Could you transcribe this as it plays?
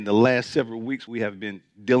In the last several weeks, we have been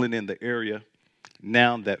dealing in the area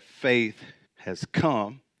now that faith has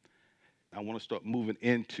come. I want to start moving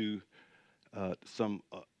into some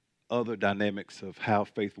other dynamics of how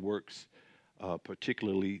faith works,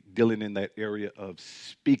 particularly dealing in that area of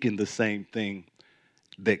speaking the same thing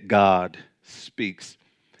that God speaks.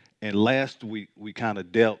 And last week, we kind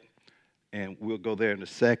of dealt, and we'll go there in a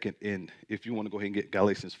second. And if you want to go ahead and get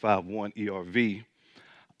Galatians 5:1 ERV,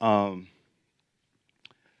 um,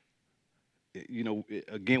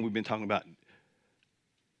 again, we've been talking about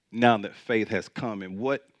now that faith has come. And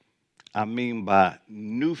what I mean by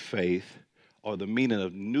new faith, or the meaning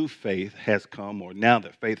of new faith has come, or now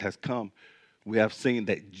that faith has come, we have seen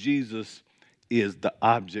that Jesus is the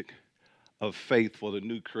object of faith for the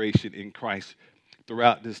new creation in Christ.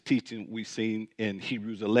 Throughout this teaching, we've seen in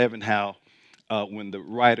Hebrews 11 how when the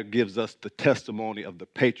writer gives us the testimony of the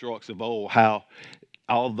patriarchs of old, how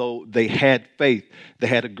although they had faith, they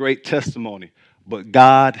had a great testimony, but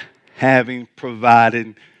God having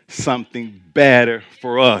provided something better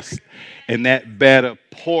for us. And that better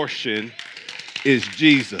portion is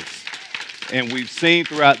Jesus. And we've seen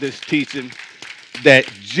throughout this teaching that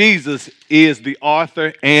Jesus is the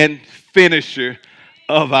author and finisher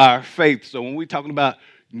of our faith. So when we're talking about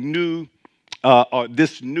new or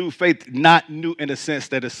this new faith, not new in the sense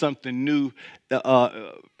that it's something new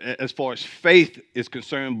as far as faith is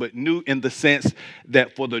concerned, but new in the sense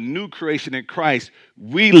that for the new creation in Christ,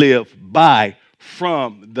 we live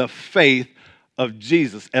from the faith of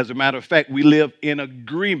Jesus. As a matter of fact, we live in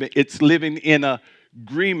agreement. It's living in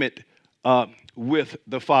agreement with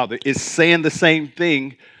the Father. It's saying the same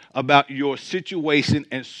thing about your situation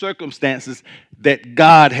and circumstances that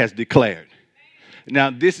God has declared.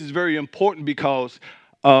 Now, this is very important because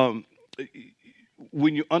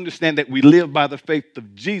when you understand that we live by the faith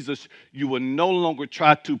of Jesus, you will no longer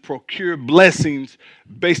try to procure blessings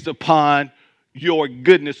based upon your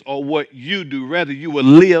goodness or what you do. Rather, you will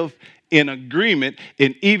live in agreement,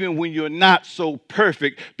 and even when you're not so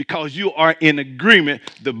perfect, because you are in agreement,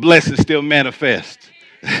 the blessings still manifest.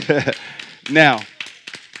 Now,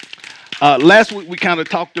 last week we kind of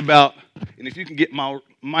talked about, and if you can get my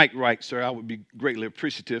mic right, sir, I would be greatly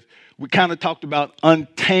appreciative. We kind of talked about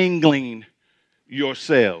untangling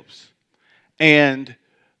yourselves. And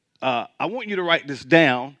I want you to write this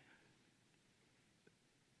down,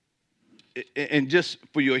 and just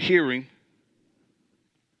for your hearing,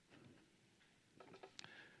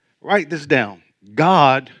 write this down.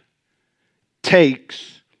 God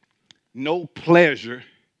takes no pleasure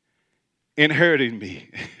in hurting me.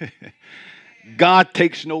 God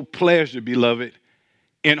takes no pleasure, beloved,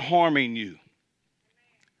 in harming you.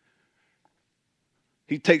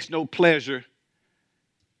 He takes no pleasure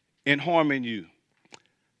in harming you.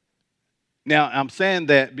 Now, I'm saying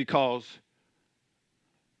that because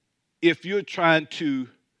if you're trying to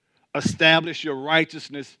establish your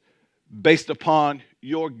righteousness based upon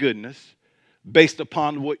your goodness, based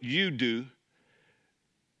upon what you do,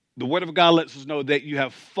 the Word of God lets us know that you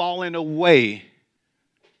have fallen away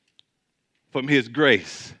from His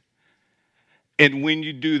grace. And when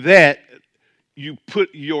you do that, you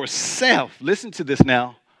put yourself, listen to this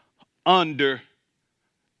now, under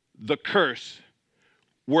the curse,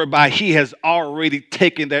 whereby He has already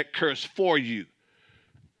taken that curse for you.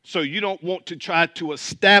 So you don't want to try to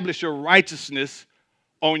establish your righteousness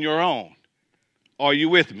on your own. Are you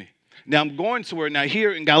with me? Now I'm going somewhere. Now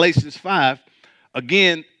here in Galatians 5,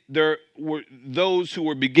 again, there were those who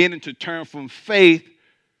were beginning to turn from faith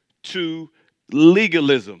to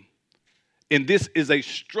legalism. And this is a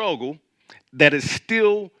struggle that is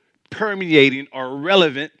still permeating or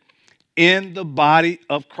relevant in the body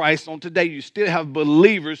of Christ on today. You still have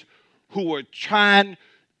believers who are trying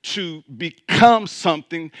to become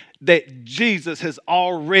something that Jesus has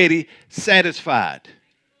already satisfied.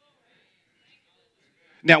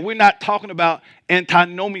 Now, we're not talking about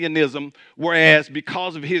antinomianism, whereas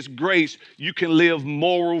because of His grace, you can live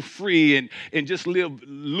moral free and just live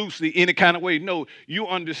loosely any kind of way. No, you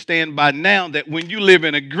understand by now that when you live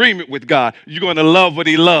in agreement with God, you're going to love what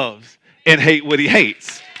He loves and hate what He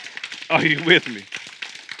hates. Are you with me?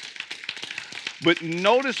 But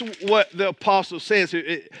notice what the apostle says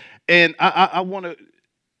here, and I want to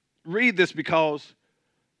read this because,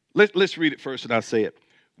 let's read it first and I'll say it.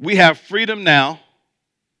 We have freedom now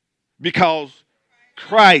because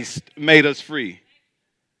Christ made us free.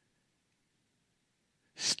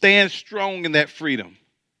 Stand strong in that freedom.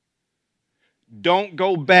 Don't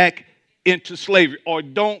go back into slavery, or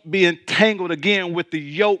don't be entangled again with the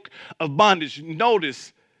yoke of bondage.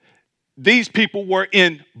 Notice, these people were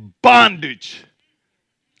in bondage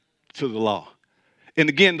to the law. And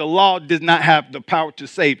again, the law did not have the power to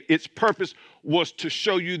save. Its purpose was to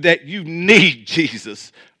show you that you need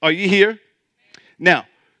Jesus. Are you here? Now,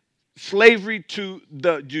 slavery to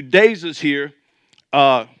the Judaizers here,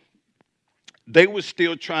 they were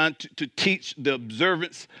still trying to teach the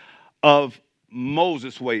observance of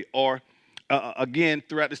Moses' way. Or, again,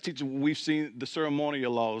 throughout this teaching, we've seen the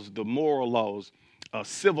ceremonial laws, the moral laws,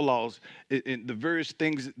 civil laws, and the various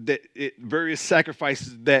things various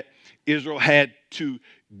sacrifices that Israel had to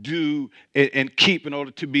do and keep in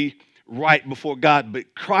order to be right before God.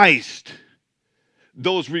 But Christ,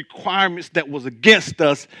 those requirements that was against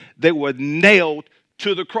us, they were nailed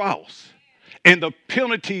to the cross. And the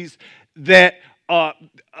penalties that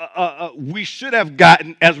we should have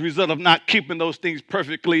gotten as a result of not keeping those things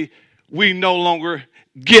perfectly, we no longer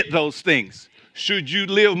get those things. Should you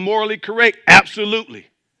live morally correct? Absolutely.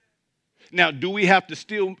 Now, do we have to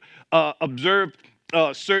still observe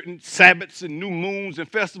certain Sabbaths and new moons and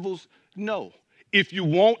festivals? No. If you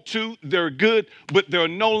want to, they're good, but they're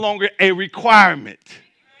no longer a requirement.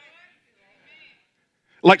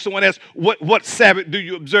 Like someone asked, what Sabbath do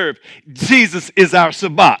you observe? Jesus is our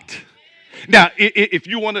Sabbath. Now, if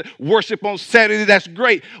you want to worship on Saturday, that's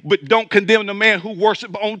great, but don't condemn the man who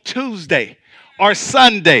worships on Tuesday or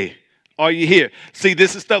Sunday. Are you here? See,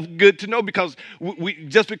 this is stuff good to know, because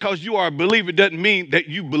just because you are a believer doesn't mean that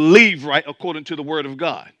you believe right according to the word of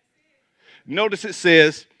God. Notice it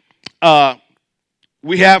says,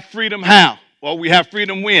 we have freedom how? Well, we have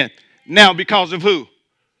freedom when? Now, because of who?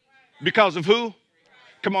 Because of who?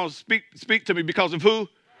 Come on, speak to me. Because of who?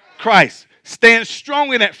 Christ. Stand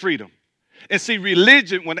strong in that freedom. And see,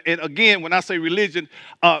 religion, when I say religion,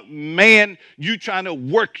 man, you trying to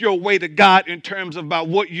work your way to God in terms of about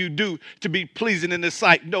what you do to be pleasing in His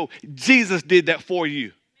sight. No, Jesus did that for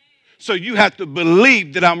you. So you have to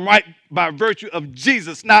believe that I'm right by virtue of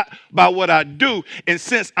Jesus, not by what I do. And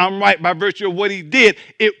since I'm right by virtue of what He did,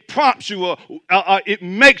 it prompts you, it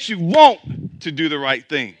makes you want to do the right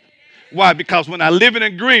thing. Why? Because when I live in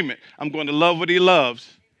agreement, I'm going to love what He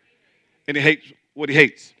loves and He hates what He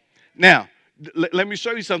hates. Now, let me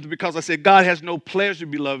show you something, because I said God has no pleasure,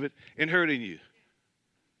 beloved, in hurting you.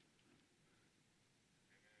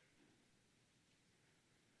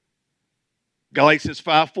 Galatians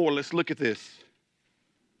 5:4, let's look at this.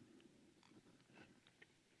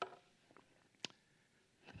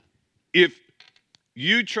 If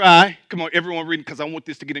you try, come on, everyone reading, because I want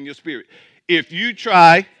this to get in your spirit. If you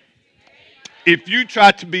try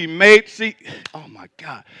to be made, see, oh my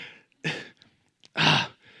God.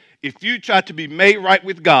 If you try to be made right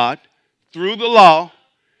with God through the law,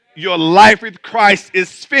 your life with Christ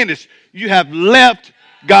is finished. You have left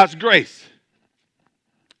God's grace.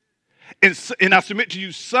 And I submit to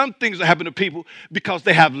you, some things are happening to people because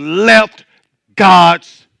they have left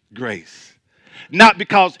God's grace. Not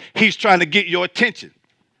because He's trying to get your attention.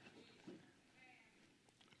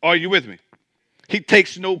 Are you with me? He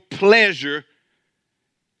takes no pleasure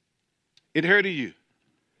in hurting you.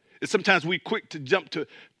 And sometimes we quick to jump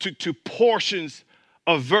to portions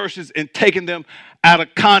of verses and taking them out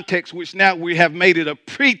of context, which now we have made it a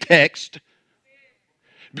pretext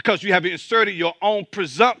because you have inserted your own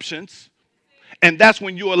presumptions, and that's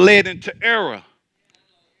when you are led into error.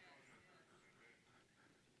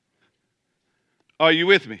 Are you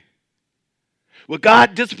with me? Well,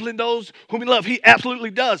 God disciplined those whom He loves. He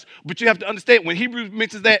absolutely does. But you have to understand, when Hebrews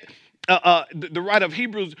mentions that, the writer of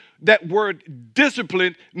Hebrews, that word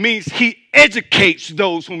discipline means He educates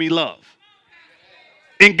those whom He loves.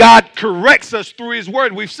 And God corrects us through His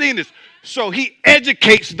word. We've seen this. So He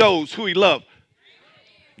educates those who He loves.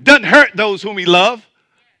 Doesn't hurt those whom He loves.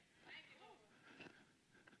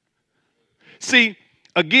 See,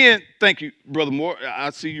 again, thank you, Brother Moore. I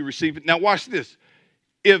see you receive it. Now watch this.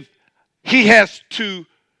 If He has to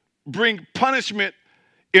bring punishment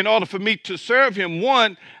in order for me to serve Him,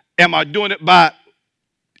 one, am I doing it by,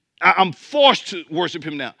 I'm forced to worship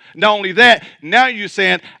Him now. Not only that, now you're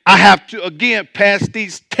saying I have to, again, pass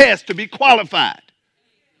these tests to be qualified.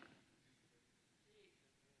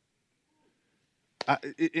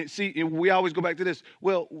 See, we always go back to this.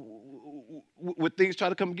 Well, would things try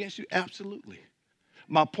to come against you? Absolutely.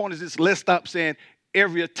 My point is this: let's stop saying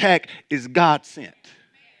every attack is God sent.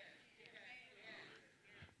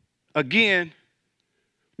 Again,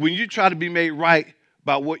 when you try to be made right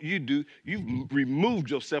by what you do, you've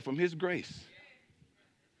removed yourself from His grace.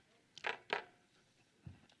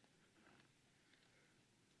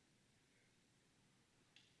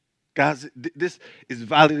 Guys, this is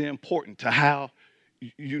vitally important to how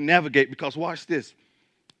you navigate, because watch this.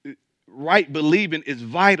 Right believing is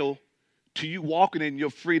vital to you walking in your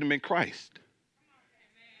freedom in Christ.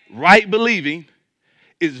 Right believing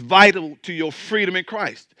is vital to your freedom in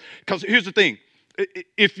Christ. Because here's the thing.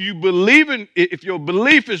 If your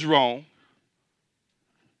belief is wrong,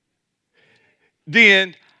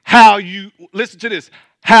 then listen to this,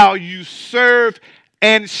 how you serve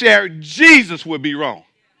and share Jesus will be wrong.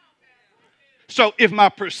 So if my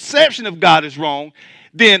perception of God is wrong,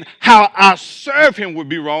 then how I serve him would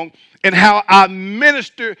be wrong, and how I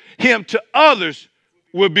minister him to others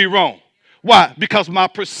would be wrong. Why? Because my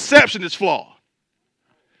perception is flawed.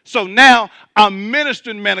 So now I'm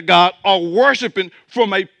ministering, man of God, or worshiping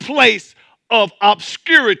from a place of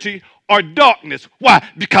obscurity or darkness. Why?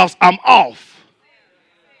 Because I'm off.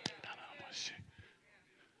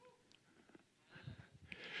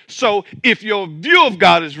 So if your view of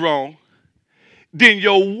God is wrong, then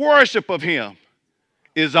your worship of him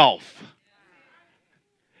is off.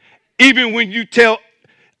 Even when you tell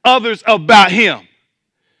others about him,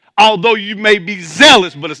 although you may be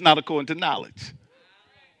zealous, but it's not according to knowledge.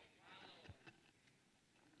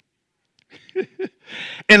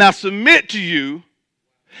 And I submit to you,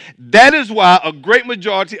 that is why a great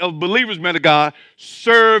majority of believers, men of God,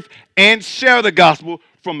 serve and share the gospel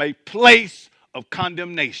from a place of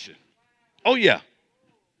condemnation. Oh, yeah.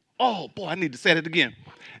 Oh, boy, I need to say that again.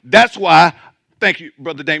 That's why, thank you,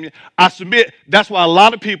 Brother Damien, I submit, that's why a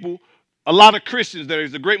lot of people, a lot of Christians, there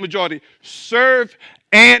is a great majority, serve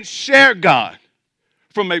and share God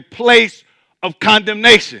from a place of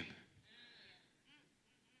condemnation.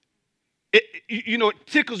 It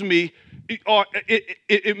tickles me, or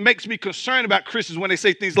it makes me concerned about Christians when they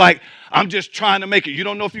say things like, I'm just trying to make it. You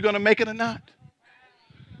don't know if you're going to make it or not.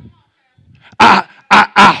 I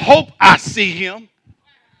hope I see him.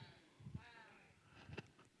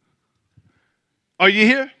 Are you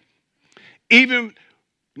here? Even,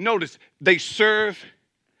 notice, they serve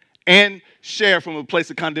and share from a place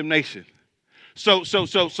of condemnation. So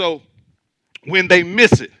when they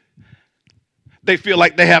miss it, they feel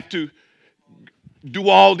like they have to do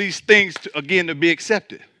all these things to be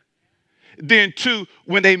accepted. Then two,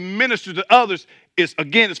 when they minister to others, it's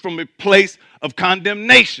from a place of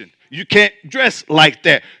condemnation. You can't dress like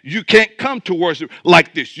that. You can't come to worship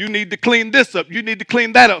like this. You need to clean this up. You need to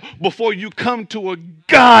clean that up before you come to a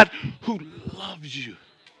God who loves you.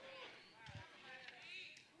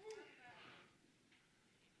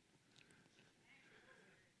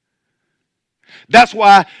 That's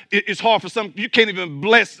why it's hard for some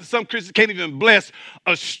Christians can't even bless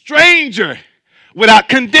a stranger without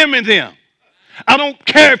condemning them. I don't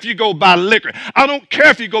care if you go buy liquor. I don't care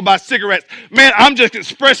if you go buy cigarettes. Man, I'm just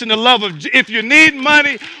expressing the love of, if you need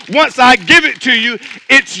money, once I give it to you,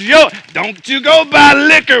 it's yours. Don't you go buy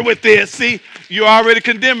liquor with this. See, you're already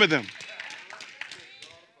condemning them.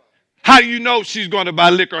 How do you know she's going to buy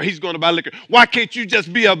liquor or he's going to buy liquor? Why can't you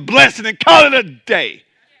just be a blessing and call it a day?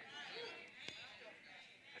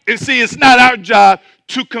 And see, it's not our job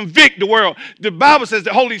to convict the world. The Bible says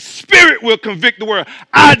the Holy Spirit will convict the world.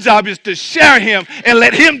 Our job is to share him and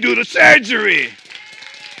let him do the surgery.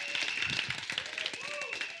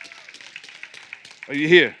 Are you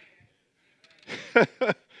here?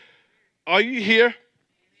 Are you here?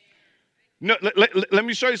 No, let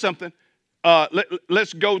me show you something.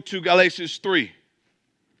 Let's go to Galatians 3.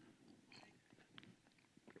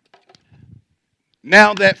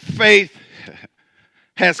 Now that faith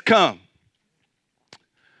has come.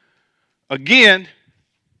 Again,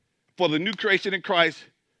 for the new creation in Christ,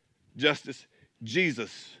 justice,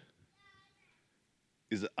 Jesus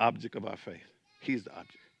is the object of our faith. He's the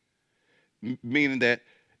object. Meaning that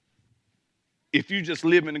if you just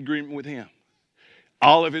live in agreement with him,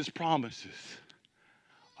 all of his promises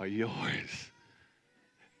are yours.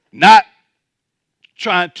 Not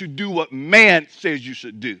trying to do what man says you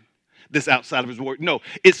should do that's outside of his word. No,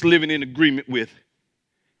 it's living in agreement with him.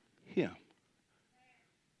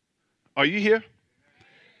 Are you here?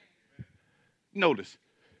 Notice,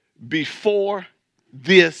 before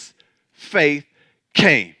this faith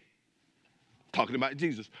came, talking about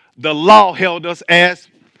Jesus, the law held us as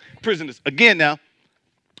prisoners. Again now,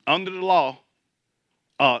 under the law,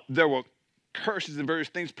 there were curses and various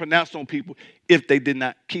things pronounced on people if they did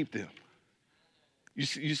not keep them.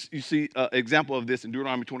 You see an example of this in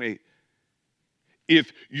Deuteronomy 28.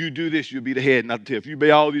 If you do this, you'll be the head, not the tail. If you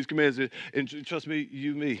obey all these commands, and trust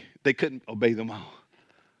me, they couldn't obey them all.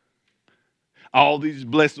 All these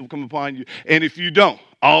blessings will come upon you. And if you don't,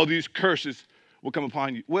 all these curses will come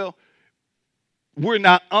upon you. Well, we're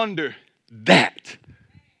not under that.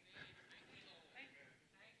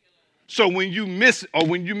 So when you miss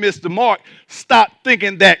the mark, stop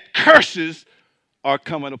thinking that curses are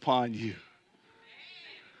coming upon you.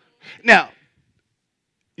 Now,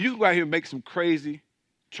 you can go out here and make some crazy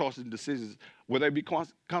choices and decisions Will there be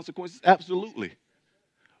consequences? Absolutely.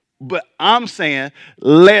 But I'm saying,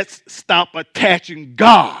 let's stop attaching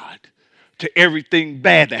God to everything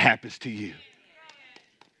bad that happens to you.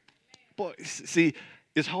 Boy, see,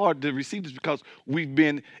 it's hard to receive this because we've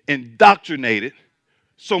been indoctrinated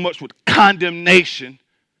so much with condemnation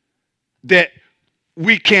that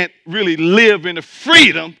we can't really live in the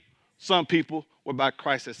freedom, some people, whereby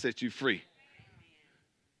Christ has set you free.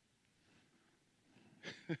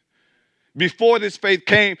 Before this faith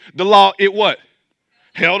came, the law, it what?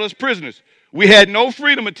 Held us prisoners. We had no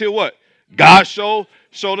freedom until what? God showed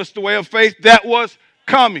us the way of faith that was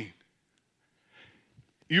coming.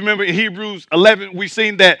 You remember in Hebrews 11, we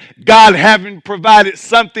seen that God having provided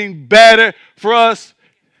something better for us.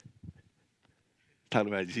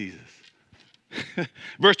 Talking about Jesus.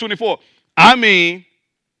 Verse 24. I mean,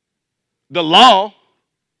 the law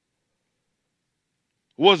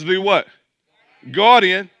was the what?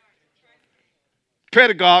 Guardian,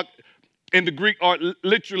 pedagogue in the Greek are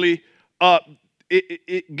literally,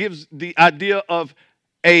 it gives the idea of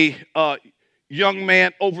a young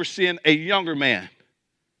man overseeing a younger man.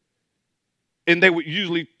 And they would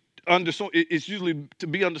usually, it's usually to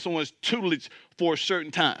be under someone's tutelage for a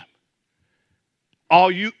certain time.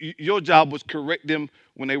 Your job was correct them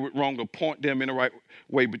when they were wrong or point them in the right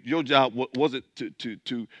way, but your job wasn't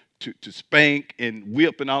to spank and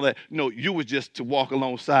whip and all that. No, you was just to walk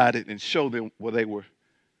alongside it and show them where they were.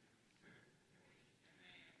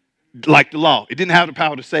 Like the law. It didn't have the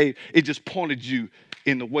power to save. It just pointed you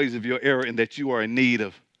in the ways of your error and that you are in need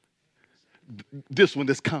of this one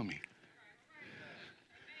that's coming.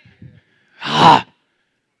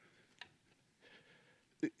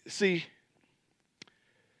 See,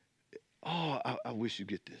 I wish you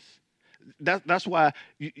get this. That's why,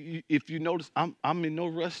 if you notice, I'm in no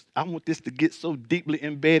rush. I want this to get so deeply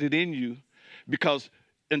embedded in you, because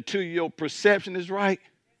until your perception is right,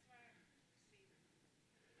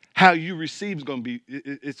 how you receive is going to be,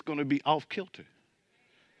 it's going to be off kilter.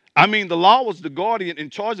 I mean, the law was the guardian in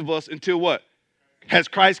charge of us until what? Has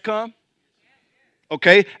Christ come?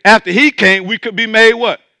 Okay. After he came, we could be made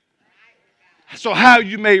what? So how are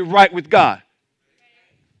you made right with God?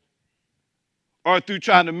 Or through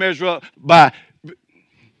trying to measure up by,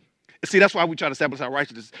 see, that's why we try to establish our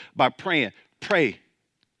righteousness by praying. Pray.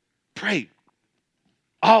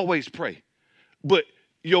 Always pray. But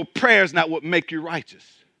your prayer is not what make you righteous.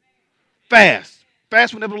 Fast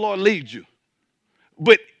whenever the Lord leads you.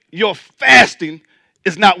 But your fasting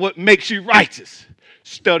is not what makes you righteous.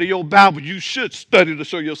 Study your Bible. You should study to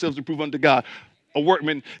show yourselves approved unto God. A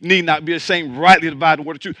workman need not be ashamed, rightly divide the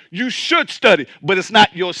word of truth. You should study, but it's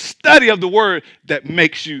not your study of the word that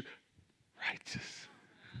makes you righteous.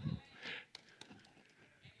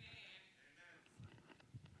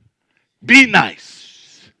 Be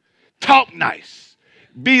nice. Talk nice.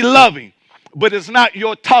 Be loving. But it's not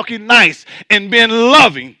your talking nice and being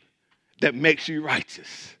loving that makes you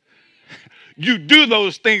righteous. You do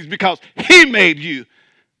those things because he made you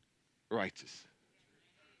righteous.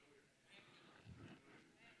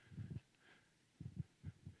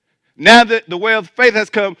 Now that the way of faith has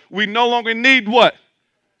come, we no longer need what?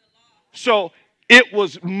 So it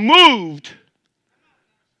was moved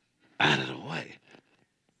out of the way.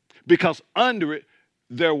 Because under it,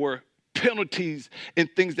 there were penalties and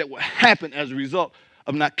things that would happen as a result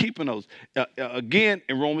of not keeping those. Again,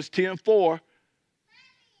 in Romans 10:4,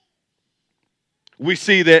 we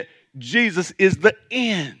see that Jesus is the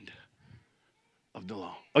end of the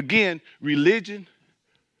law. Again, religion,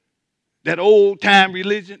 that old time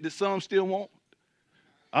religion that some still want.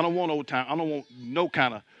 I don't want old time. I don't want no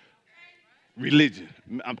kind of religion.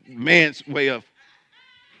 Man's way of,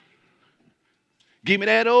 give me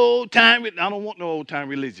that old time. I don't want no old time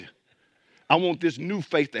religion. I want this new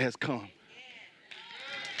faith that has come.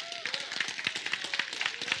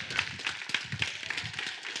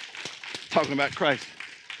 Talking about Christ.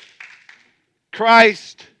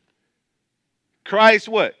 Christ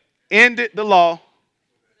what? Ended the law.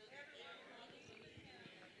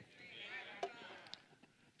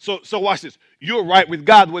 So watch this. You're right with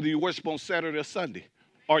God whether you worship on Saturday or Sunday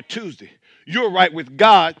or Tuesday. You're right with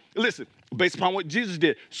God. Listen, based upon what Jesus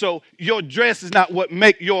did. So your dress is not what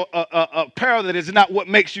make your apparel that is not what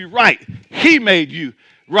makes you right. He made you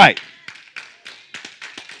right.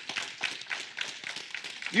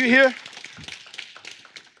 You hear?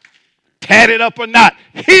 Tatted up or not,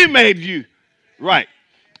 he made you right.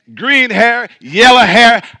 Green hair, yellow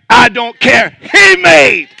hair, I don't care. He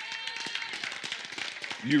made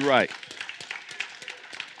you right.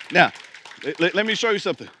 Now, let me show you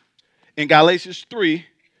something. In Galatians 3,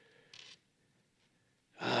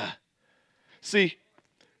 see,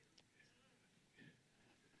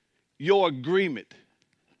 your agreement.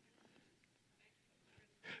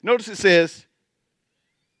 Notice it says,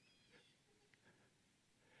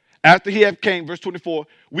 after he had came, verse 24,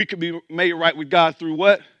 we could be made right with God through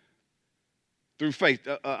what? Through faith.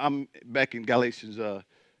 I'm back in Galatians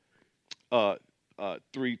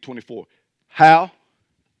 3:24. How?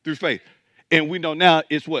 Through faith. And we know now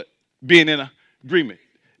it's what? Being in agreement.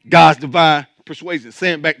 God's divine persuasion.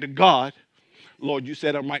 Saying back to God, Lord, you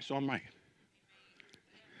said I'm right, so I'm right.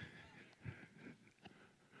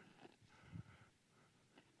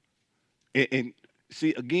 And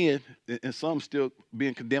see, again, and some still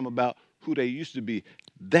being condemned about who they used to be.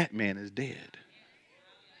 That man is dead.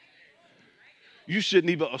 You shouldn't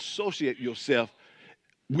even associate yourself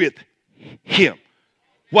with him.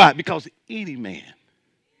 Why? Because any man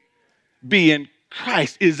being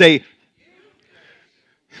Christ is a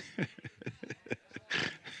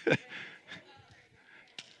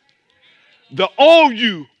the old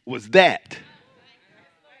you was that.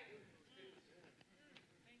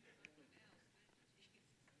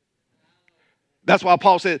 That's why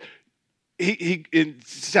Paul said, he in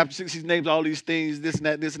chapter 6, he names all these things, this and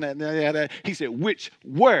that, this and that, and that. He said, which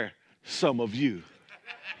were some of you.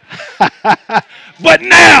 But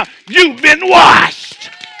now you've been washed.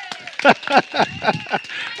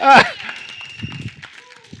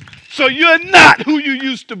 So you're not who you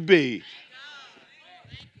used to be.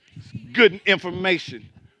 Good information.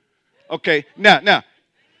 Okay, now.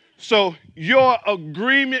 So your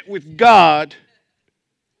agreement with God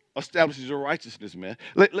establishes your righteousness, man.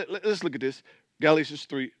 Let's look at this. Galatians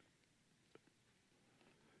 3,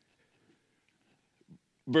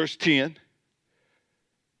 verse 10.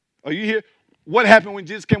 Are you here? What happened when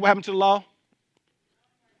Jesus came? What happened to the law?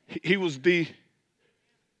 He was it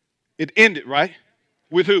ended, right?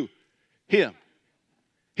 With who? Him.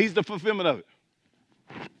 He's the fulfillment of it.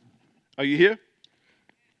 Are you here?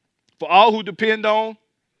 For all who depend on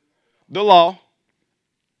the law,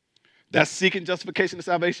 that's seeking justification of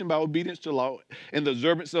salvation by obedience to law and the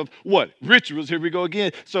observance of what? Rituals. Here we go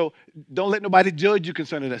again. So don't let nobody judge you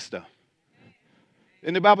concerning that stuff.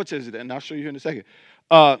 And the Bible tells you that, and I'll show you here in a second.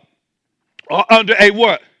 Or under a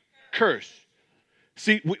what? Curse.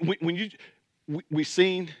 See, we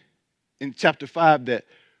seen in chapter 5 that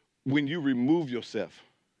when you remove yourself,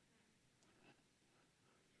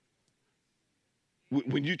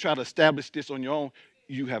 when you try to establish this on your own,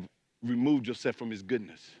 you have removed yourself from his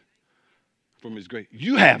goodness, from his grace.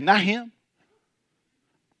 You have, not him.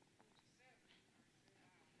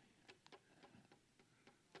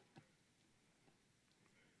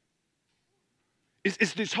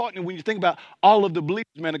 It's disheartening when you think about all of the believers,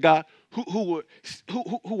 man of God, who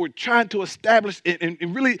were trying to establish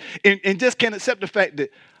and really and just can't accept the fact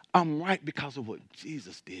that I'm right because of what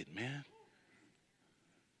Jesus did, man.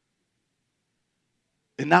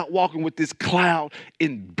 And not walking with this cloud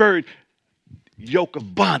and bird yoke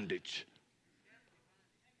of bondage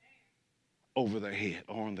over their head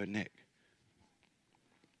or on their neck.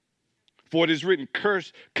 For it is written,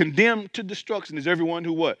 cursed, condemned to destruction is everyone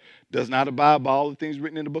who what? Does not abide by all the things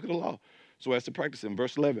written in the book of the law. So as to practice in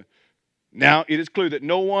verse 11. Now it is clear that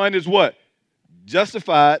no one is what?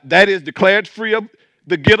 Justified, that is declared free of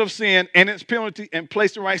the guilt of sin and its penalty and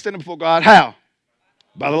placed in right standing before God. How?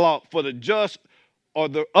 By the law. For the just or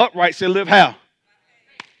the upright shall live how?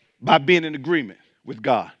 By being in agreement with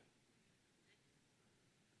God.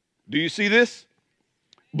 Do you see this?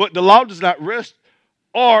 But the law does not rest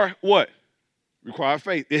or what? Require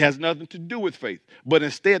faith. It has nothing to do with faith. But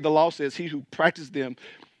instead, the law says he who practices them,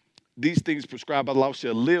 these things prescribed by the law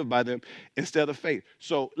shall live by them instead of faith.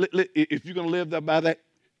 So if you're going to live by that,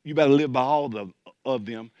 you better live by all of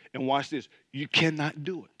them. And watch this. You cannot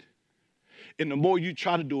do it. And the more you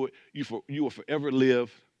try to do it, you will forever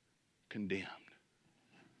live condemned.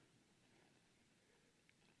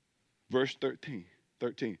 Verse 13.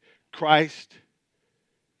 Christ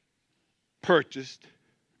purchased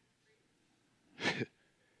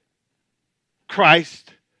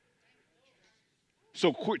Christ.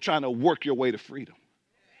 So quit trying to work your way to freedom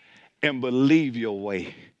and believe your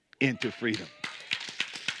way into freedom.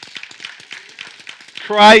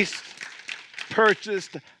 Christ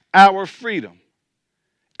purchased our freedom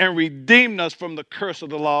and redeemed us from the curse of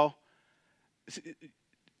the law.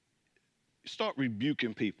 Start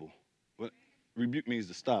rebuking people. Rebuke means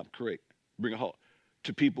to stop, correct, bring a halt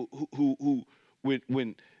to people who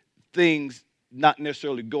when things not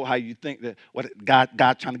necessarily go how you think, that what God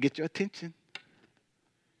trying to get your attention.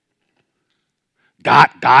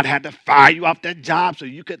 God had to fire you off that job so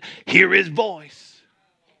you could hear his voice.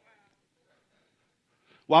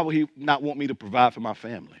 Why would he not want me to provide for my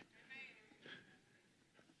family?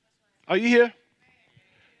 Are you here?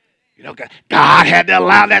 God had to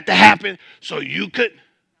allow that to happen so you could.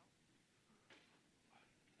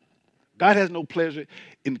 God has no pleasure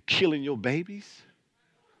in killing your babies.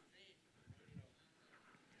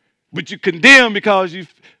 But you condemn because you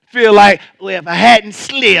feel like, well, if I hadn't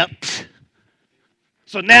slipped.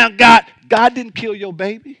 So now God didn't kill your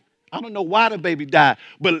baby. I don't know why the baby died,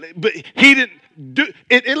 but he didn't do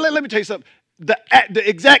it. Let me tell you something. The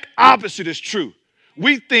exact opposite is true.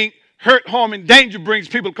 We think hurt, harm, and danger brings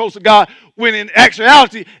people close to God, when in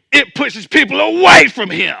actuality, it pushes people away from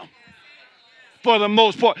him for the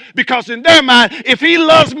most part. Because in their mind, if he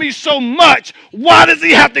loves me so much, why does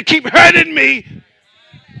he have to keep hurting me?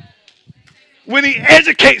 When he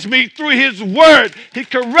educates me through his word, he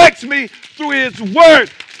corrects me through his word.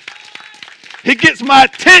 He gets my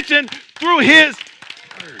attention through his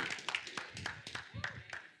word.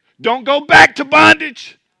 Don't go back to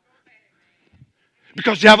bondage.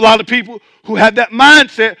 Because you have a lot of people who have that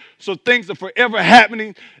mindset, so things are forever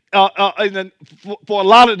happening for a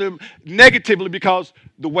lot of them negatively because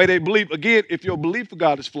the way they believe. Again, if your belief for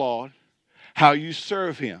God is flawed, how you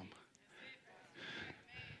serve him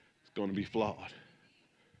is going to be flawed.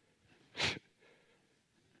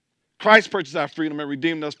 Christ purchased our freedom and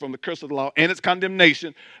redeemed us from the curse of the law and its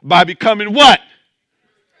condemnation by becoming what?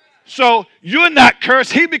 So you're not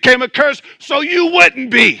cursed. He became a curse so you wouldn't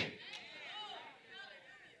be.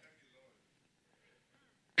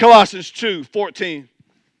 Colossians 2:14.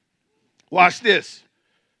 Watch this.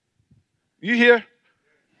 You hear?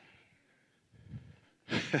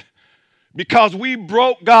 Because we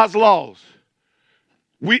broke God's laws,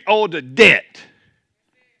 we owed a debt.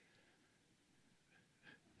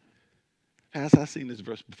 Has I seen this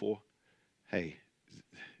verse before? Hey,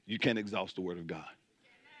 you can't exhaust the word of God.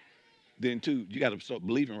 Then, too, you got to start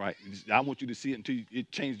believing right. I want you to see it until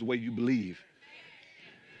it changes the way you believe.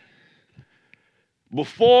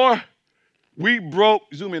 Before we broke,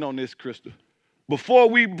 zoom in on this, Crystal. Before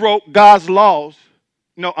we broke God's laws,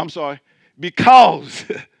 because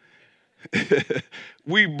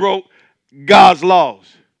we broke God's laws.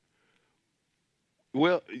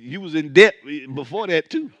 Well, you was in debt before that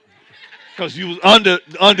too, because you was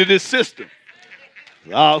under this system.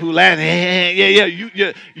 Who laughed?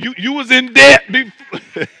 Yeah. You was in debt before.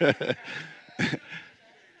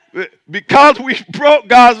 Because we broke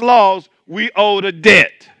God's laws, we owed a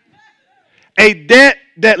debt. A debt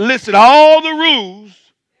that listed all the rules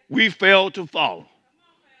we failed to follow.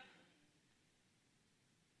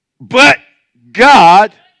 But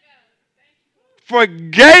God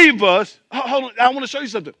forgave us. Hold on, I want to show you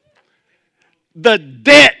something. The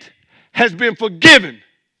debt has been forgiven.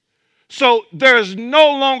 So there's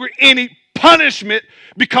no longer any punishment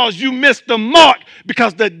because you missed the mark,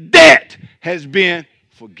 because the debt has been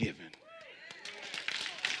forgiven.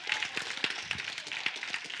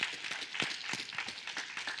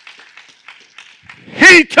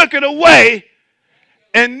 He took it away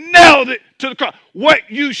and nailed it to the cross. What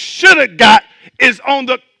you should have got is on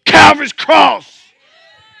the Calvary's cross.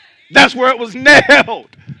 That's where it was nailed.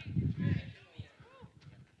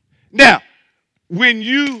 Now, when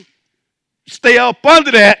you stay up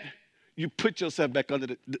under that, you put yourself back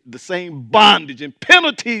under the same bondage and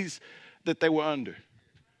penalties that they were under.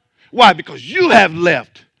 Why? Because you have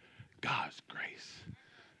left God's grace.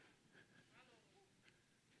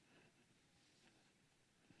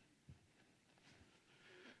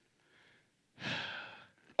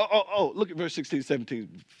 Look at verse 16,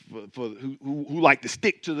 17 for who like to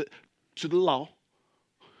stick to the law.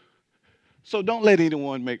 So don't let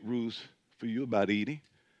anyone make rules for you about eating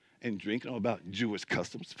and drinking, or about Jewish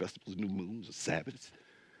customs, festivals, new moons, or Sabbaths.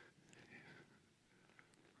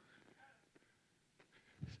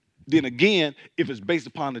 Then again, if it's based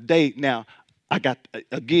upon the day, now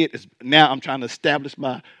now I'm trying to establish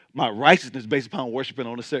my righteousness based upon worshiping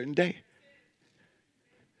on a certain day.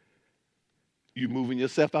 You're moving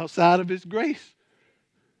yourself outside of his grace.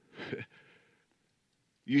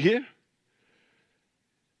 You hear?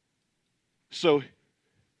 So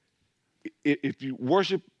if you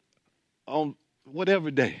worship on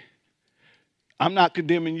whatever day, I'm not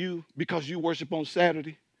condemning you because you worship on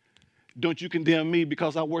Saturday. Don't you condemn me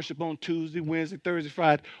because I worship on Tuesday, Wednesday, Thursday,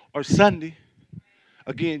 Friday, or Sunday.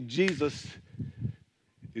 Again, Jesus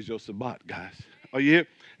is your Sabbath, guys. Are you here?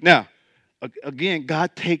 Now, again,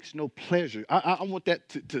 God takes no pleasure. I want that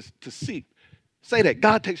to see. Say that.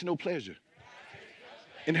 God takes no pleasure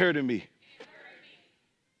in hurting me.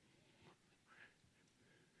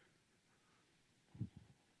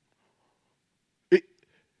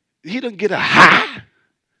 He doesn't get a high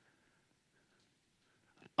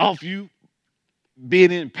off you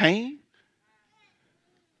being in pain.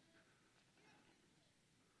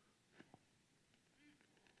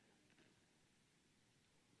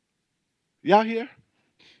 Y'all here?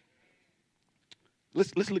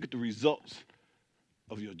 Let's look at the results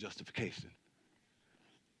of your justification.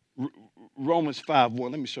 Romans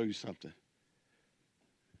 5:1. Let me show you something.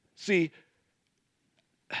 See,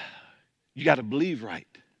 you got to believe right.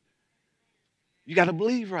 You got to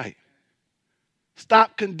believe right.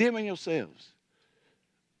 Stop condemning yourselves.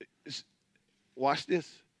 Watch this.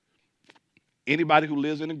 Anybody who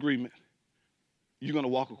lives in agreement, you're going to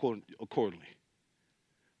walk accordingly.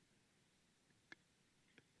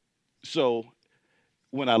 So,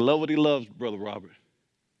 when I love what he loves, Brother Robert,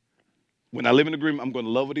 when I live in agreement, I'm going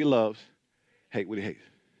to love what he loves, hate what he hates.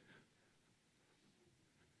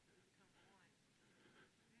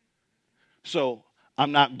 So,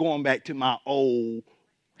 I'm not going back to my old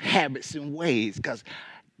habits and ways because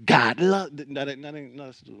God loves it.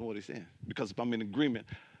 That's what he's saying. Because if I'm in agreement,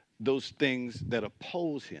 those things that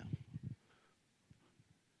oppose him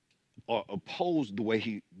or oppose the way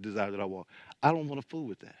he desires that I walk, I don't want to fool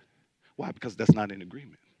with that. Why? Because that's not in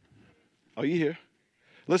agreement. Are you here?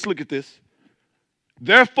 Let's look at this.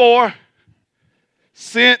 Therefore,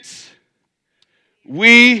 since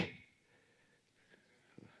we,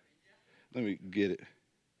 let me get it.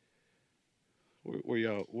 Where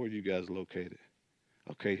are you guys located?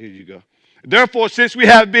 Okay, here you go. Therefore, since we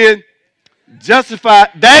have been justified,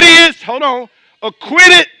 that is, hold on,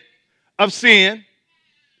 acquitted of sin,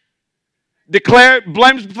 declared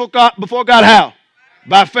blameless before God how?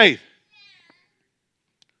 By faith.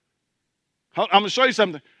 I'm going to show you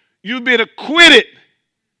something. You've been acquitted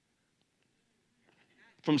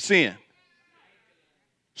from sin.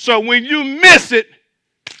 So when you miss it,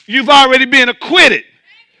 you've already been acquitted.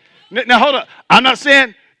 Now, hold on. I'm not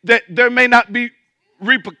saying that there may not be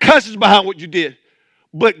repercussions behind what you did,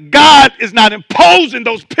 but God is not imposing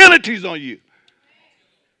those penalties on you.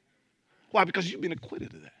 Why? Because you've been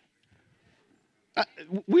acquitted of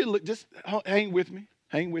that. Just hang with me.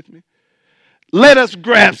 Hang with me. Let us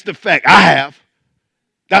grasp the fact. I have.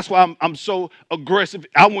 That's why I'm so aggressive.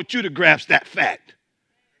 I want you to grasp that fact.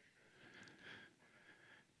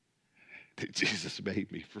 That Jesus made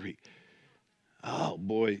me free. Oh,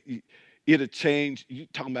 boy. It'll change. You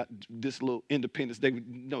talking about this little Independence Day.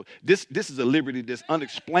 No, this is a liberty that's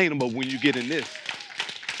unexplainable when you get in this.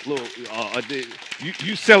 Little,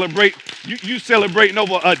 you celebrate. You celebrating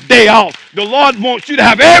over a day off. The Lord wants you to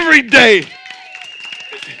have every day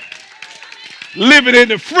living in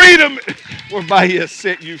the freedom whereby he has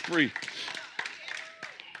set you free.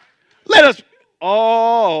 Let us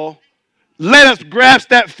grasp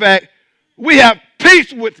that fact. We have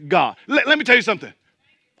peace with God. Let me tell you something.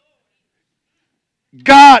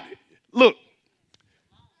 God, look,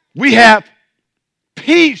 we have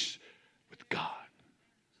peace with God.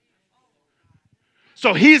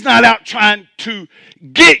 So he's not out trying to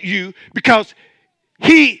get you because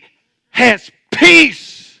he has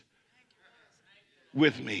peace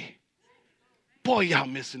with me. Boy, y'all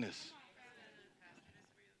missing this.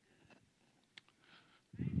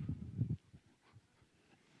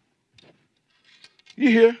 You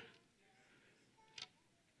hear?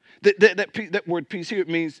 That word peace here, it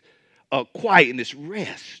means quietness,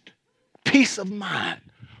 rest, peace of mind.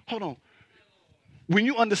 Hold on. When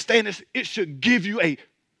you understand this, it should give you a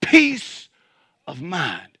peace of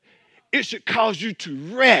mind. It should cause you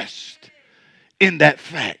to rest in that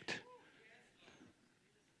fact.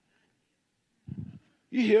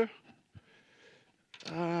 You hear?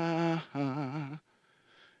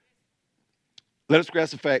 Let us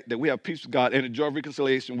grasp the fact that we have peace with God and enjoy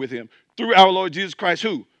reconciliation with him through our Lord Jesus Christ,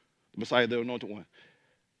 who? The Messiah, the anointed one.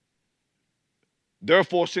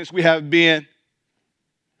 Therefore, since we have been,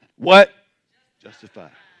 what?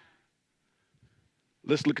 Justified.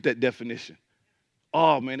 Let's look at that definition.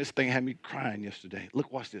 Oh, man, this thing had me crying yesterday.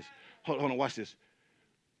 Look, watch this. Hold on, watch this.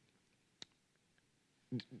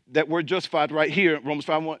 That word justified right here, Romans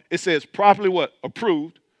 5:1, it says properly what?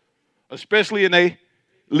 Approved, especially in a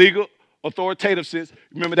legal, authoritative sense.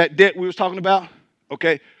 Remember that debt we was talking about?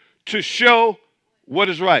 Okay. To show what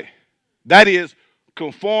is right. That is,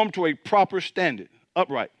 conform to a proper standard.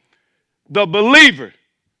 Upright. The believer.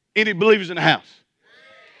 Any believers in the house?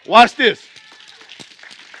 Watch this.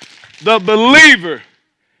 The believer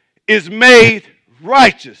is made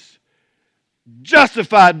righteous.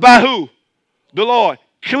 Justified by who? The Lord.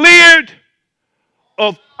 Cleared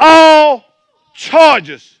of all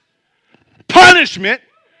charges. Punishment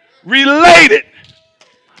related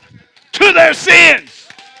to their sins.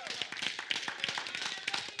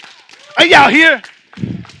 Are y'all here?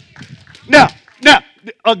 Now,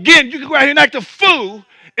 again, you can go out here and act a fool,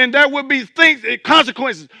 and there will be things,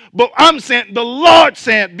 consequences. But I'm saying, the Lord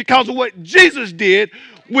said, because of what Jesus did,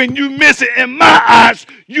 When you miss it, in my eyes,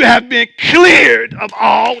 you have been cleared of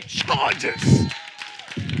all charges.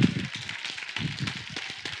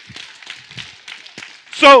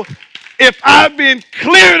 So if I've been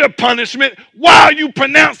cleared of punishment, why are you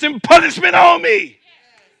pronouncing punishment on me?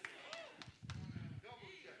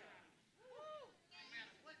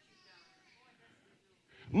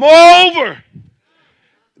 Moreover,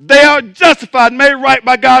 they are justified, made right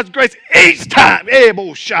by God's grace each time.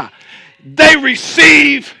 They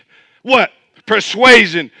receive what?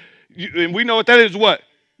 Persuasion. And we know what that is, what?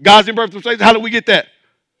 God's in-birth persuasion. How do we get that?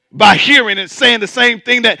 By hearing and saying the same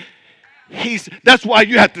thing that that's why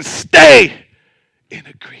you have to stay in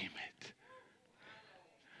agreement.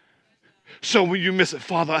 So when you miss it,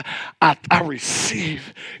 Father, I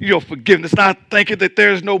receive your forgiveness. Not thinking that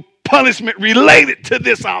there's no punishment related to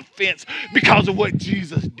this offense because of what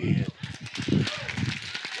Jesus did.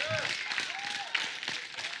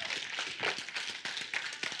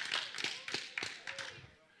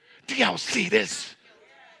 Do y'all see this?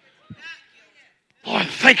 Lord,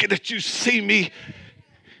 thank you that you see me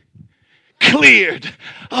cleared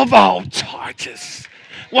of all charges.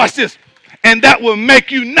 Watch this. And that will make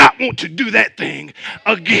you not want to do that thing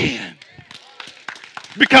again.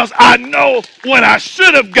 Because I know what I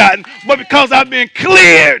should have gotten, but because I've been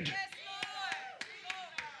cleared.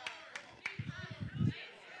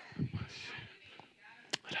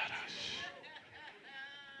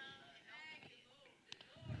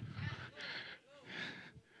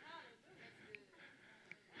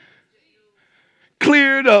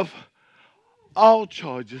 Cleared of all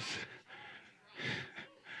charges.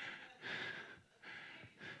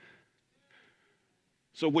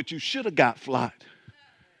 So what you should have got, Flott,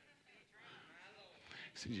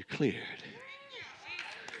 so you're cleared.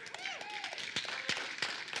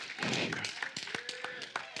 Here.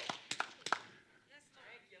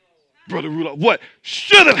 Brother Rudolph, what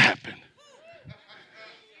should have happened?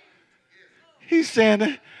 He's saying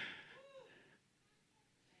that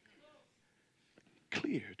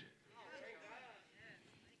cleared.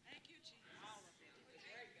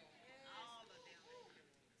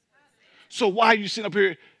 So why are you sitting up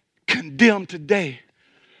here condemned today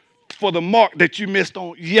for the mark that you missed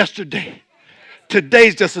on yesterday?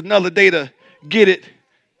 Today's just another day to get it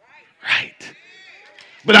right.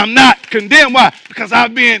 But I'm not condemned. Why? Because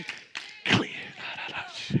I've been cleared.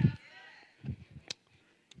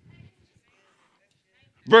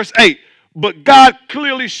 Verse 8, but God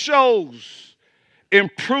clearly shows and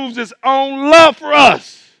proves his own love for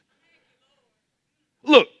us.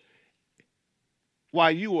 Look,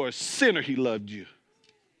 while you were a sinner, he loved you.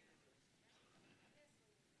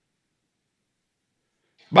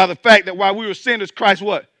 By the fact that while we were sinners, Christ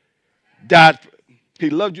what? Died. He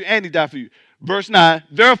loved you and he died for you. Verse 9,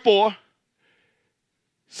 therefore,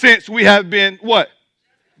 since we have been what?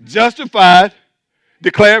 Justified,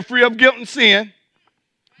 declared free of guilt and sin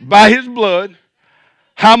by his blood,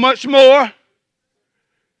 how much more?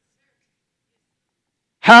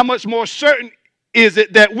 How much more certain is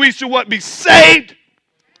it that we should what? Be saved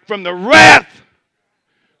from the wrath.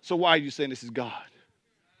 So why are you saying this is God?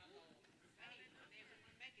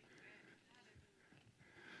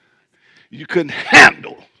 You couldn't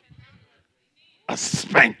handle a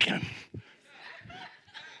spanking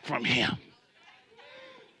from him.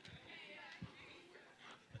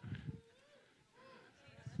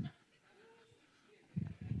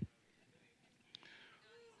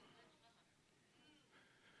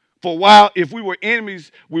 For while if we were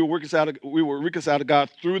enemies, we were reconciled to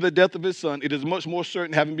God through the death of his son. It is much more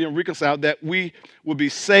certain, having been reconciled, that we will be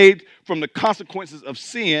saved from the consequences of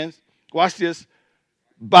sins. Watch this.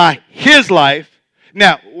 By his life.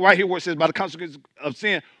 Now, right here where it says by the consequences of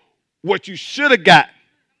sin, what you should have got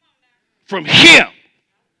from him,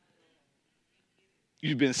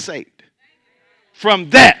 you've been saved.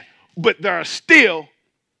 From that. But there are still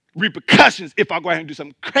repercussions if I go ahead and do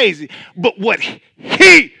something crazy. But what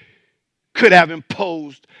he could have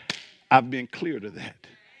imposed, I've been cleared of that.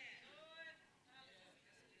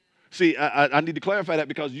 See, I need to clarify that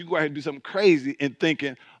because you go ahead and do something crazy and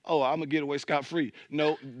thinking, oh, I'm going to get away scot-free.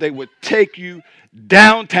 No, they would take you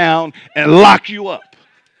downtown and lock you up.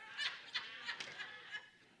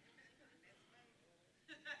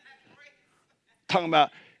 Talking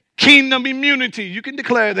about kingdom immunity. You can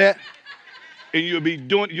declare that. And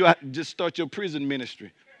you'll just start your prison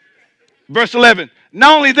ministry. Verse 11.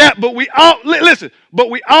 Not only that, but we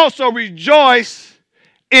also rejoice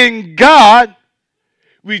in God,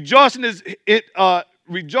 rejoicing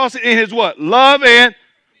in his what? Love and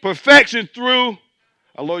perfection through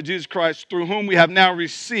our Lord Jesus Christ, through whom we have now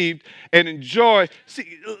received and enjoy.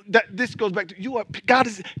 See, this goes back to you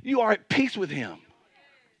are at peace with him.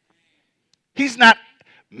 He's not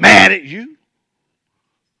mad at you.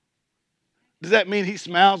 Does that mean he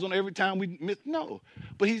smiles on every time we miss? No.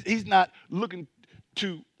 But he's not looking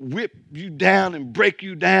to whip you down and break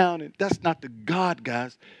you down. And that's not the God,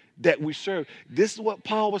 guys, that we serve. This is what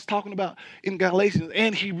Paul was talking about in Galatians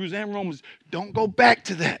and Hebrews and Romans. Don't go back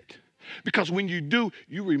to that. Because when you do,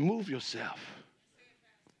 you remove yourself.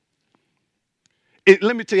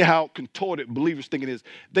 Let me tell you how contorted believers thinking is.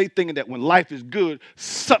 They thinking that when life is good,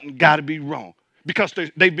 something got to be wrong. Because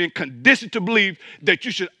they've been conditioned to believe that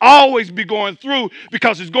you should always be going through,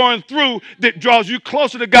 because it's going through that draws you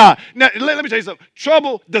closer to God. Now, let me tell you something.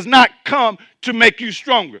 Trouble does not come to make you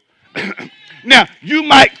stronger. Now, you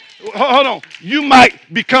might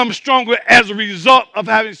become stronger as a result of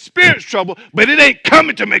having spiritual trouble, but it ain't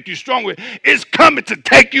coming to make you stronger. It's coming to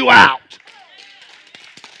take you out.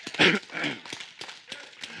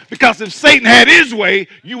 Because if Satan had his way,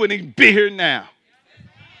 you wouldn't even be here now.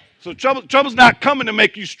 So trouble's not coming to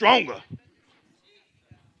make you stronger.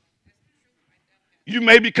 You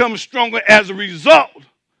may become stronger as a result,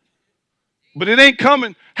 but it ain't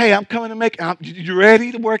coming. Hey, I'm coming to make. You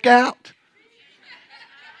ready to work out?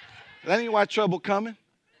 That ain't why trouble coming.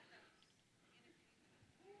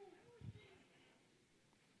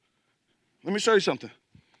 Let me show you something.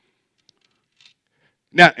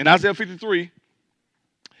 Now, in Isaiah 53,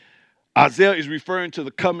 Isaiah is referring to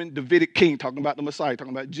the coming Davidic king, talking about the Messiah,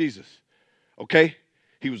 talking about Jesus. Okay?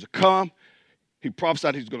 He was to come. He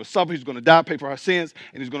prophesied he's going to suffer, he's going to die, pay for our sins,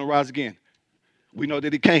 and he's going to rise again. We know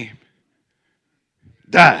that he came,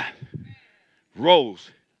 died,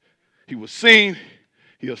 rose. He was seen,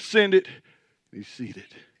 he ascended, he's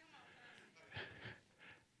seated.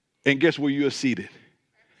 And guess where you are seated?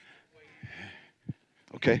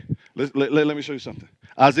 Okay? Let me show you something.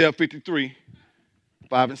 Isaiah 53.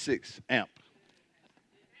 5 and 6, amp.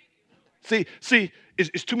 See,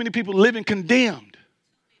 it's too many people living condemned.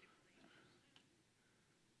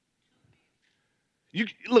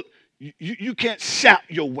 You can't shout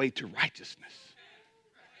your way to righteousness.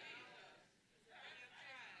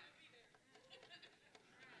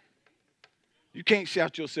 You can't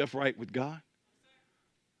shout yourself right with God.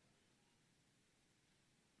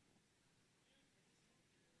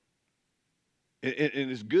 And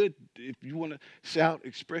it's good if you want to shout,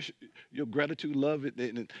 express your gratitude, love it,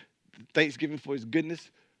 and thanksgiving for his goodness.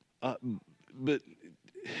 But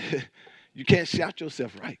you can't shout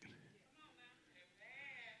yourself right.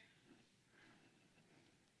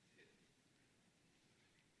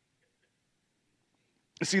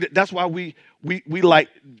 See, that's why we like,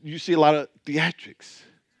 you see a lot of theatrics.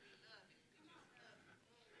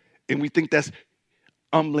 And we think that's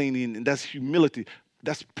humbling and that's humility.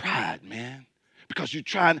 That's pride, man. Because you're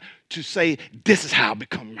trying to say, this is how I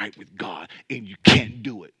become right with God, and you can't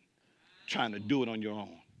do it. Trying to do it on your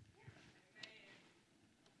own.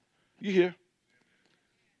 You hear?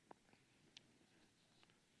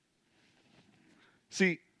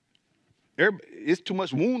 See, it's too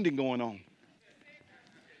much wounding going on.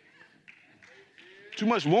 Too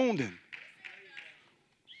much wounding.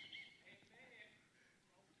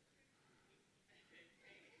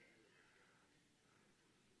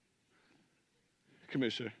 Come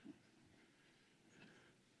here, sir.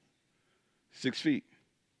 6 feet.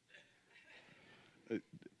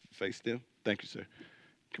 Face them. Thank you, sir.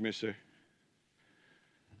 Come here, sir.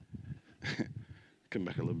 Come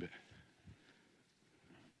back a little bit.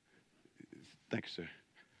 Thank you, sir.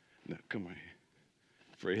 No, come right here.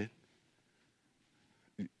 Fred.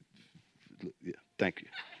 Yeah, thank you.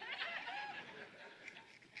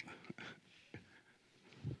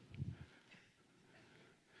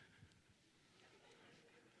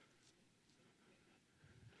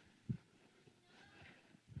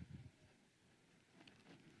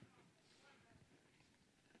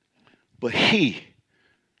 But he's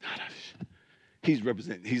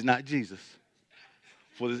representing, he's not Jesus.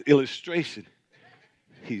 For this illustration,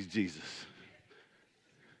 he's Jesus.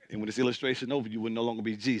 And when this illustration over, you will no longer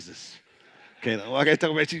be Jesus. Okay, now, I can't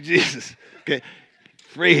talk about you, Jesus. Okay,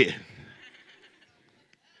 Fred.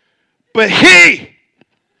 But he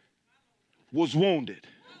was wounded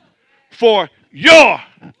for your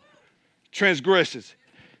transgressions.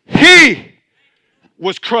 He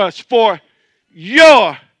was crushed for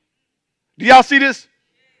your, do y'all see this?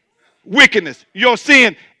 Wickedness, your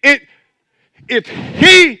sin. If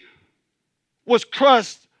he was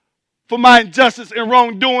crushed for my injustice and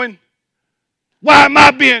wrongdoing, why am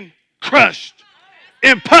I being crushed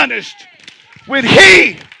and punished when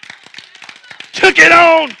he took it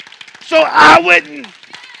on so I wouldn't?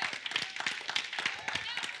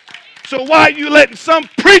 So why are you letting some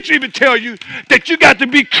preacher even tell you that you got to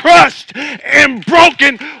be crushed and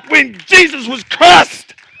broken when Jesus was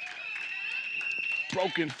crushed?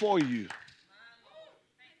 Broken for you.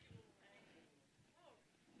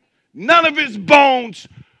 None of his bones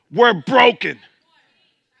were broken.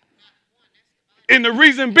 And the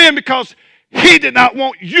reason being because he did not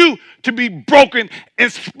want you to be broken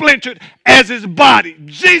and splintered as his body.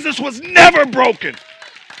 Jesus was never broken.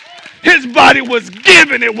 His body was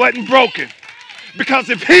given, it wasn't broken. Because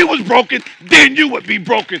if he was broken, then you would be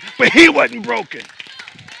broken. But he wasn't broken.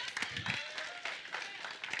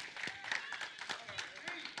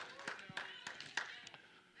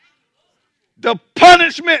 The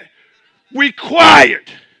punishment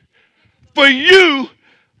required for you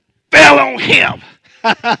fell on him.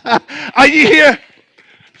 Are you here?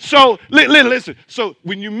 So, listen. So,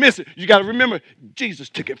 when you miss it, you got to remember, Jesus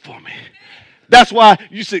took it for me. That's why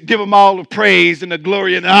you should give him all the praise and the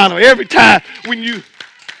glory and the honor every time when you,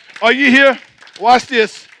 are you here? Watch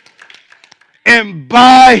this. And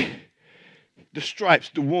by the stripes,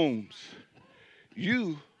 the wounds,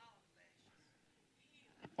 you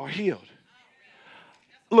are healed.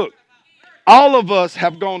 Look, all of us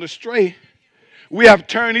have gone astray. We have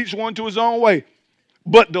turned each one to his own way.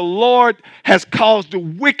 But the Lord has caused the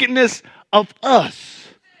wickedness of us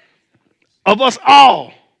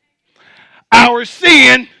all, our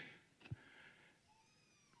sin.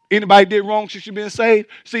 Anybody did wrong since you've been saved?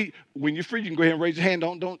 See, when you're free, you can go ahead and raise your hand.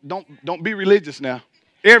 Don't be religious now.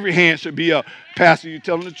 Every hand should be up. Pastor, you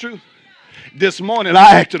telling the truth. This morning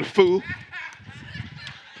I acted a fool,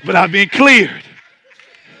 but I've been cleared.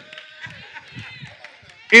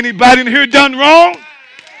 Anybody in here done wrong?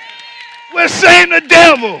 Well, shame the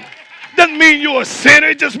devil. Doesn't mean you're a sinner.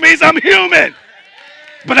 It just means I'm human.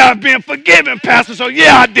 But I've been forgiven, Pastor. So,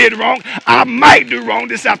 yeah, I did wrong. I might do wrong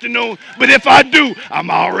this afternoon. But if I do,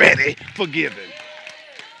 I'm already forgiven.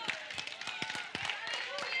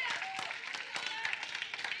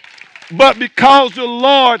 But because the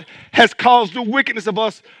Lord has caused the wickedness of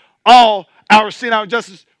us all, our sin, our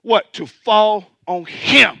injustice, what? To fall on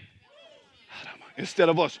him instead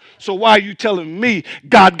of us. So why are you telling me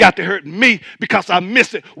God got to hurt me because I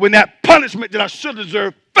missed it when that punishment that I should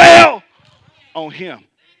deserve fell on him?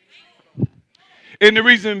 And the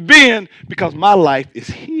reason being, because my life is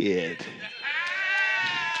hid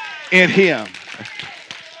in him.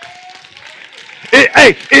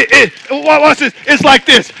 Watch this. It's like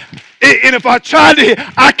this. And if I try to hit,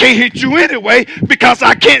 I can't hit you anyway because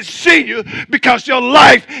I can't see you because your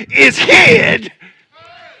life is hid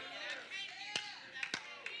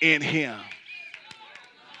in him.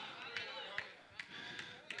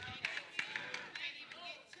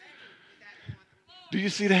 Do you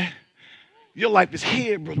see that? Your life is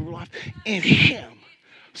hid, Brother Roloff, in him.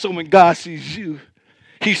 So when God sees you,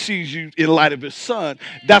 he sees you in light of his son.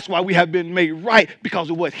 That's why we have been made right because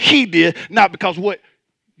of what he did, not because of what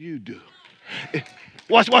you do.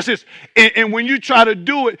 Watch this. And when you try to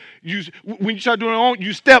do it, when you try to do it on,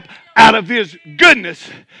 you step out of his goodness.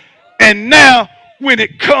 And now, when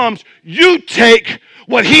it comes, you take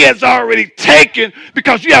what he has already taken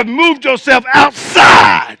because you have moved yourself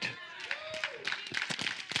outside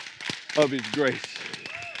of his grace.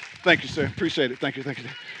 Thank you, sir. Appreciate it. Thank you.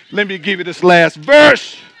 Let me give you this last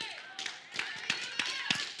verse.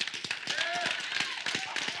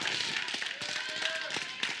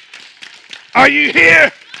 Are you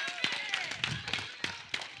here?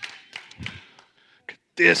 Look at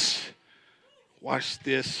this. Watch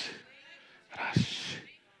this.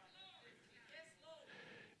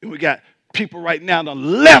 And we got people right now that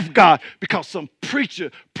left God because some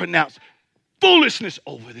preacher pronounced foolishness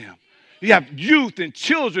over them. You have youth and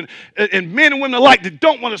children and men and women alike that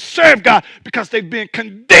don't want to serve God because they've been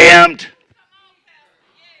condemned.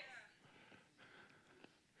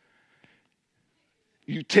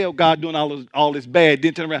 You tell God doing all this bad,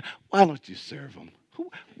 then turn around, why don't you serve him?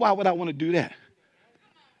 Why would I want to do that?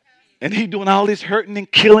 And he doing all this hurting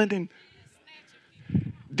and killing, and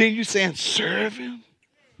then you saying serve him?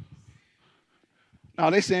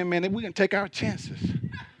 No, they saying, man, we can take our chances.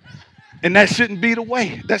 And that shouldn't be the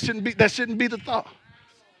way. That shouldn't be the thought.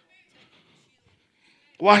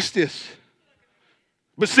 Watch this.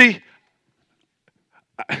 But see,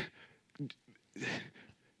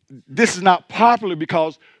 this is not popular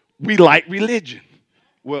because we like religion.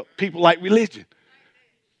 Well, people like religion.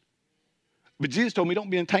 But Jesus told me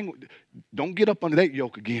don't be entangled. Don't get up under that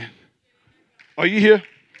yoke again. Are you here?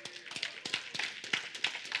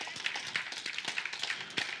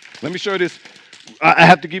 Let me show you this. I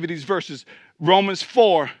have to give you these verses. Romans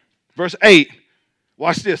 4, verse 8.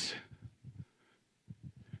 Watch this.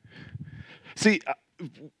 See,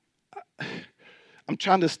 I'm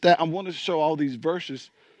trying to I want to show all these verses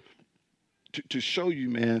to show you,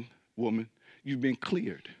 man, woman, you've been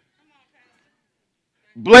cleared.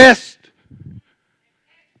 Blessed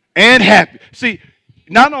and happy. See,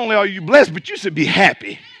 not only are you blessed, but you should be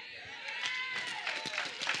happy.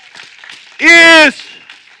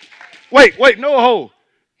 No, hold.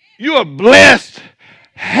 You are blessed,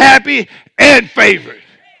 happy, and favored.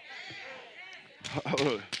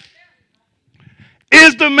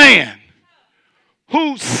 Is the man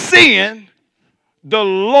whose sin the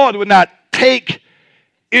Lord would not take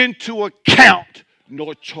into account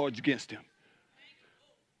nor charge against him.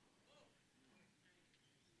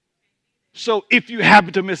 So if you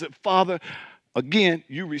happen to miss it, Father, again,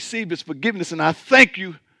 you receive this forgiveness, and I thank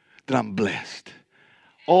you that I'm blessed.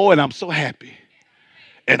 Oh, and I'm so happy,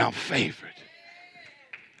 and I'm favored.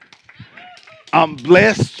 I'm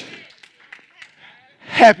blessed,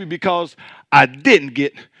 happy because I didn't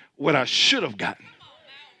get what I should have gotten,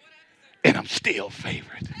 and I'm still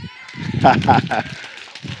favored.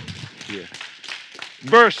 Yeah.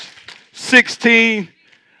 Verse 16,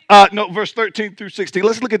 verse 13 through 16.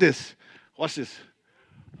 Let's look at this. Watch this.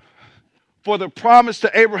 For the promise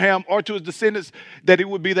to Abraham or to his descendants that he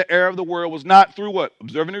would be the heir of the world was not through what?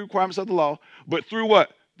 Observing the requirements of the law, but through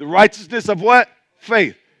what? The righteousness of what?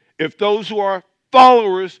 Faith. If those who are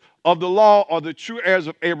followers of the law are the true heirs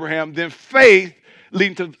of Abraham, then faith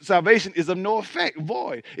leading to salvation is of no effect,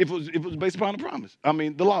 void, if it was based upon the promise. I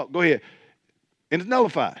mean, the law. Go ahead. And it's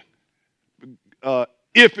nullified.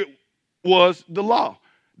 If it was the law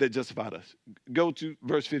that justified us. Go to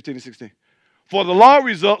verse 15 and 16. For the law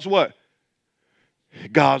results what?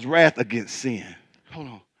 God's wrath against sin. Hold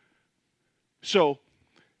on. So,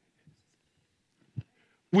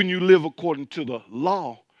 when you live according to the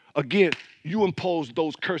law, again, you impose